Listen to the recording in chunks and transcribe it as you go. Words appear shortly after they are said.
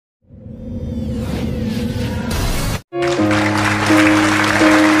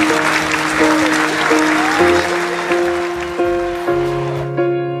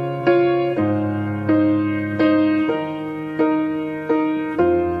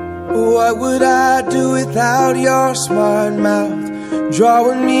What would I do without your smart mouth?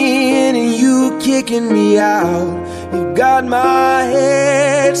 Drawing me in and you kicking me out. You got my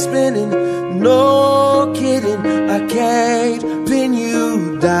head spinning, no kidding, I can't pin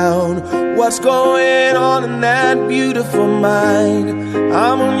you down. What's going on in that beautiful mind?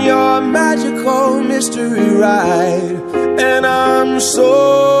 I'm on your magical mystery ride, and I'm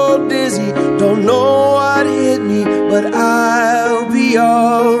so dizzy, don't know what hit me, but I'll be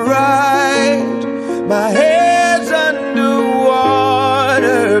alright. My head's underwater,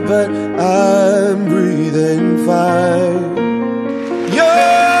 but I'm breathing fine.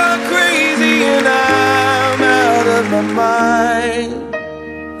 You're crazy and I'm out of my mind,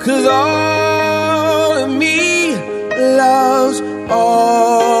 'cause all of me loves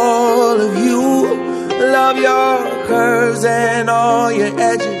all of you. Love your curves and all your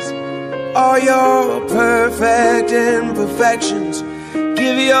edges, all your perfect imperfections.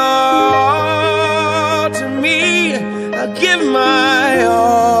 Give your all to me, I'll give my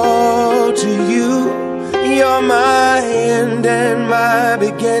all to you. You're my end and my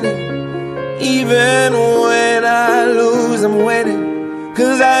beginning. Even when I lose, I'm winning,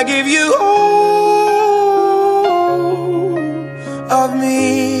 'cause I give you all of me,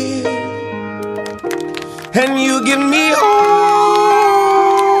 and you give me all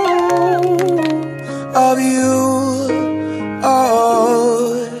of you.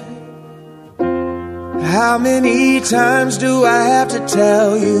 Oh, how many times do I have to tell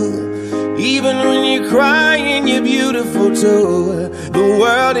you? Even when you're crying, you're beautiful too. The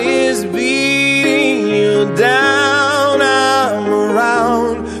world is beating you down. I'm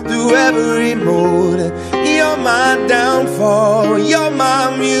around through every mood. You're my downfall, you're my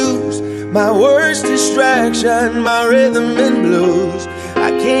muse, my worst distraction, my rhythm and blues. I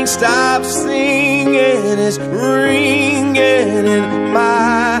can't stop singing, it's ringing in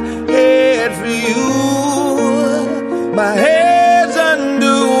my head for you. My head's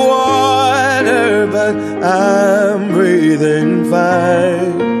underwater, but I'm breathing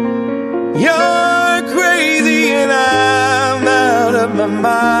fine. You're crazy and I'm out of my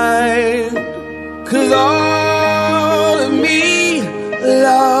mind, 'cause all of me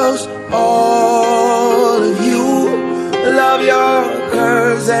loves all of you. Love your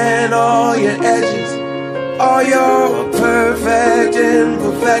curves and all your edges, all your perfect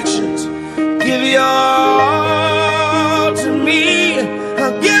imperfections. Give your all to me,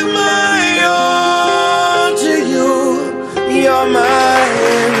 I'll give my all to you. You're my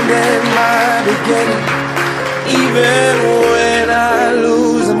end and my beginning. Even when I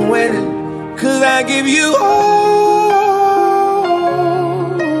lose, I'm winning, 'cause I give you all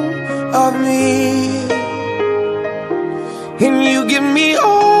of me, and you give me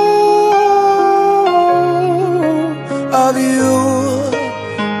all of you.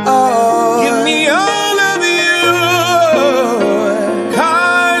 Oh, give me all of you.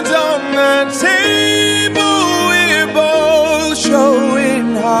 Cards on the table, we're both showing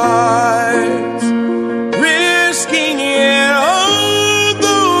hearts, risking it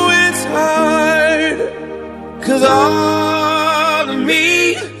although it's hard, 'cause all of me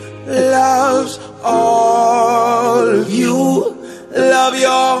loves all of you. Love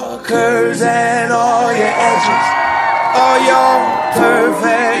your curves and all your edges, all your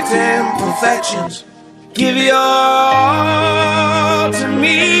perfect imperfections. Give your all to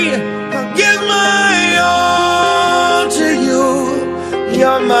me, I'll give my all to you.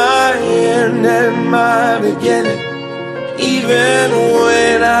 You're my end and my beginning. Even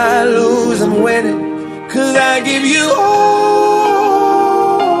when I lose, I'm winning, 'cause I give you all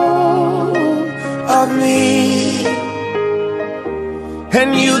of me, and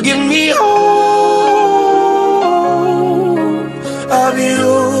you give me all of you.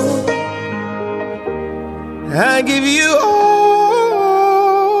 I give you all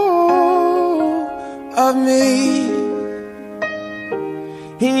of me,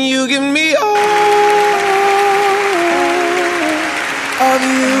 and you give me all of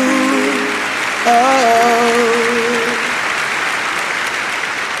you. Oh.